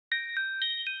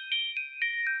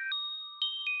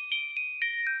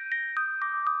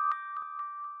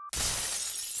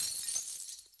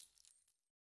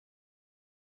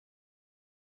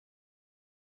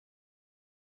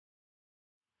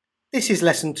This is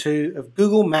lesson 2 of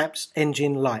Google Maps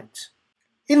Engine Lite.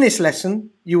 In this lesson,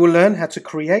 you will learn how to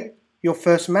create your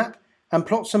first map and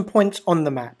plot some points on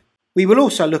the map. We will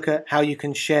also look at how you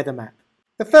can share the map.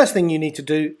 The first thing you need to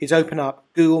do is open up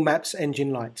Google Maps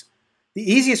Engine Lite. The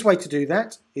easiest way to do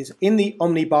that is in the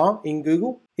Omni bar in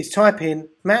Google, is type in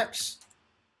Maps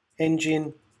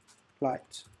Engine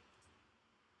Lite.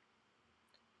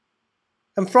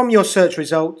 And from your search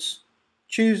results,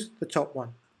 choose the top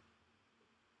one.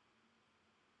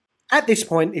 At this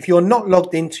point, if you're not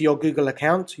logged into your Google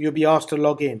account, you'll be asked to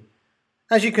log in.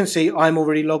 As you can see, I'm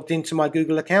already logged into my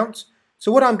Google account. So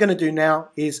what I'm going to do now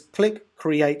is click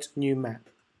Create New Map.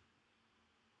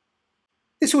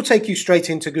 This will take you straight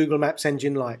into Google Maps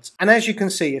Engine Lite. And as you can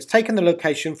see, it's taken the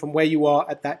location from where you are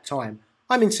at that time.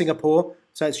 I'm in Singapore,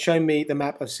 so it's shown me the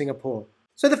map of Singapore.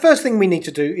 So the first thing we need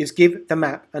to do is give the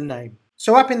map a name.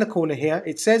 So up in the corner here,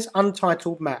 it says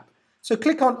Untitled Map. So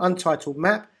click on Untitled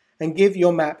Map and give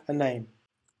your map a name.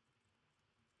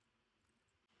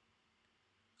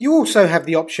 You also have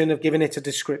the option of giving it a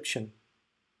description,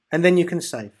 and then you can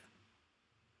save.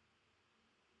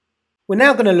 We're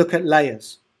now going to look at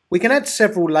layers. We can add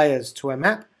several layers to a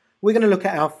map. We're going to look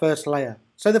at our first layer.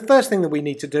 So the first thing that we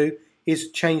need to do is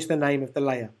change the name of the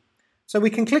layer. So we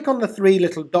can click on the 3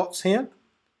 little dots here,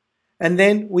 and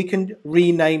then we can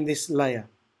rename this layer.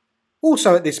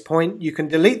 Also at this point, you can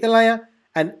delete the layer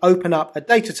and open up a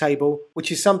data table,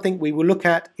 which is something we will look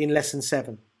at in lesson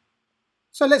 7.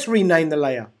 So let's rename the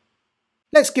layer.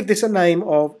 Let's give this a name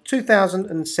of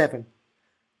 2007.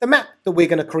 The map that we're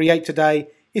going to create today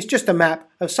is just a map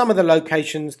of some of the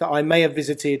locations that I may have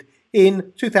visited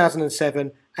in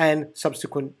 2007 and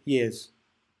subsequent years.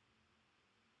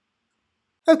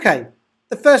 Okay,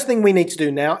 the first thing we need to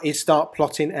do now is start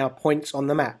plotting our points on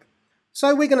the map.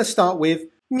 So we're going to start with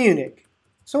Munich.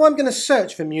 So I'm going to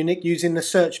search for Munich using the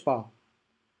search bar.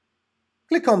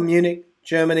 Click on Munich,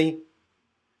 Germany,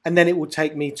 and then it will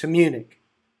take me to Munich.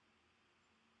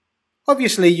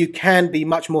 Obviously, you can be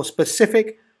much more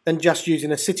specific than just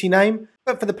using a city name,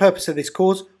 but for the purpose of this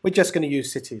course, we're just going to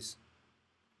use cities.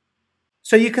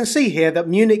 So you can see here that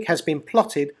Munich has been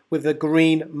plotted with a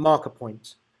green marker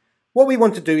point. What we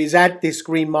want to do is add this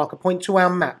green marker point to our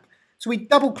map. So we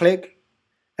double click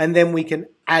and then we can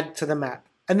add to the map.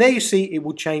 And there you see it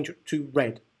will change to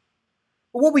red.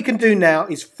 But what we can do now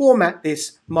is format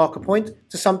this marker point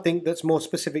to something that's more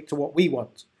specific to what we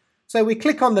want. So we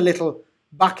click on the little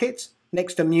bucket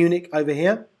next to Munich over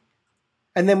here,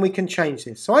 and then we can change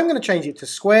this. So I'm going to change it to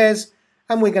squares,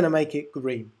 and we're going to make it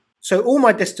green. So all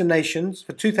my destinations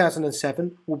for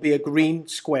 2007 will be a green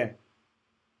square.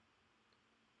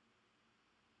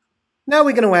 Now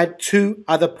we're going to add 2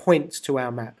 other points to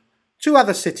our map, 2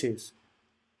 other cities.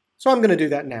 So I'm going to do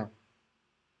that now.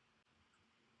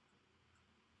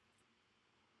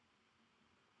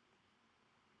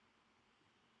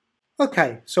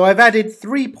 Okay, so I've added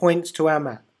 3 points to our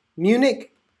map: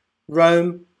 Munich,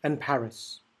 Rome, and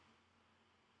Paris.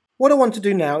 What I want to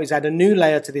do now is add a new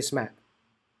layer to this map.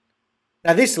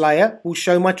 Now this layer will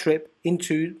show my trip in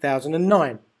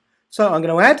 2009. So I'm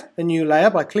going to add a new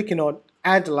layer by clicking on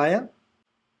Add Layer.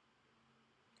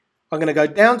 I'm going to go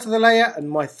down to the layer and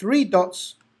my 3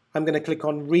 dots, I'm going to click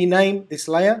on Rename this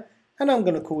layer, and I'm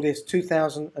going to call this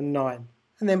 2009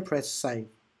 and then press Save.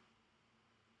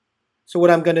 So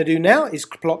what I'm going to do now is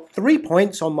plot 3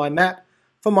 points on my map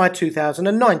for my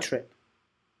 2009 trip.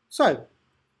 So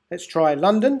let's try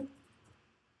London.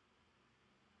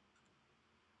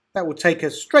 That will take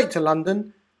us straight to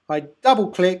London. I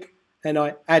double click and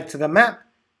I add to the map,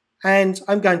 and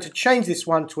I'm going to change this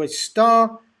one to a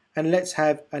star, and let's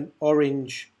have an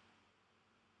orange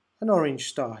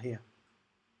star here.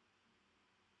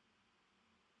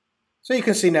 So you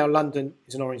can see now London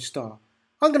is an orange star.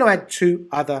 I'm going to add 2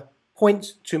 other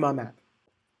points to my map.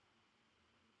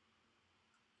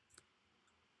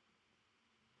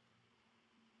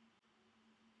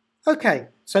 Okay,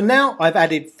 so now I've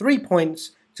added 3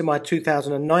 points to my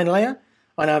 2009 layer,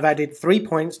 and I've added 3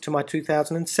 points to my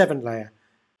 2007 layer.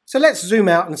 So let's zoom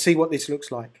out and see what this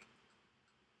looks like.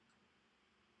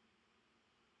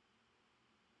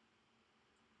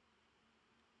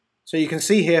 So you can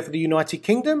see here for the United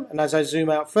Kingdom, and as I zoom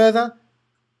out further,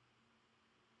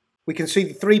 we can see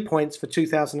the 3 points for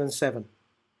 2007.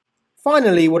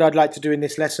 Finally, what I'd like to do in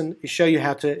this lesson is show you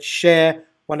how to share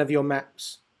one of your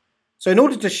maps. So in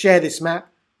order to share this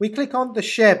map, we click on the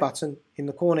Share button in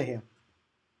the corner here.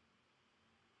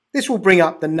 This will bring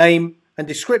up the name and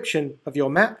description of your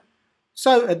map.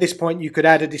 So at this point, you could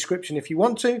add a description if you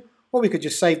want to, or we could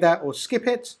just save that or skip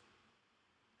it.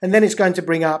 And then it's going to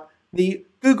bring up the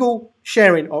Google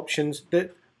sharing options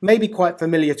that may be quite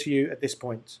familiar to you at this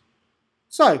point.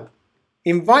 So,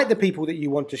 invite the people that you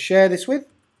want to share this with,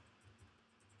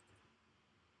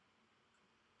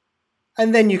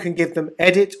 and then you can give them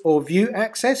edit or view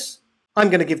access. I'm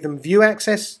going to give them view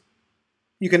access.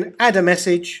 You can add a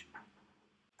message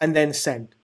and then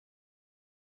send.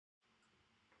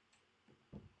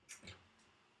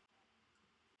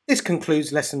 This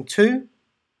concludes lesson 2.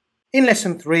 In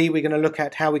lesson 3, we're going to look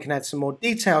at how we can add some more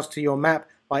details to your map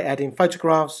by adding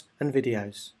photographs and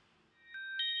videos.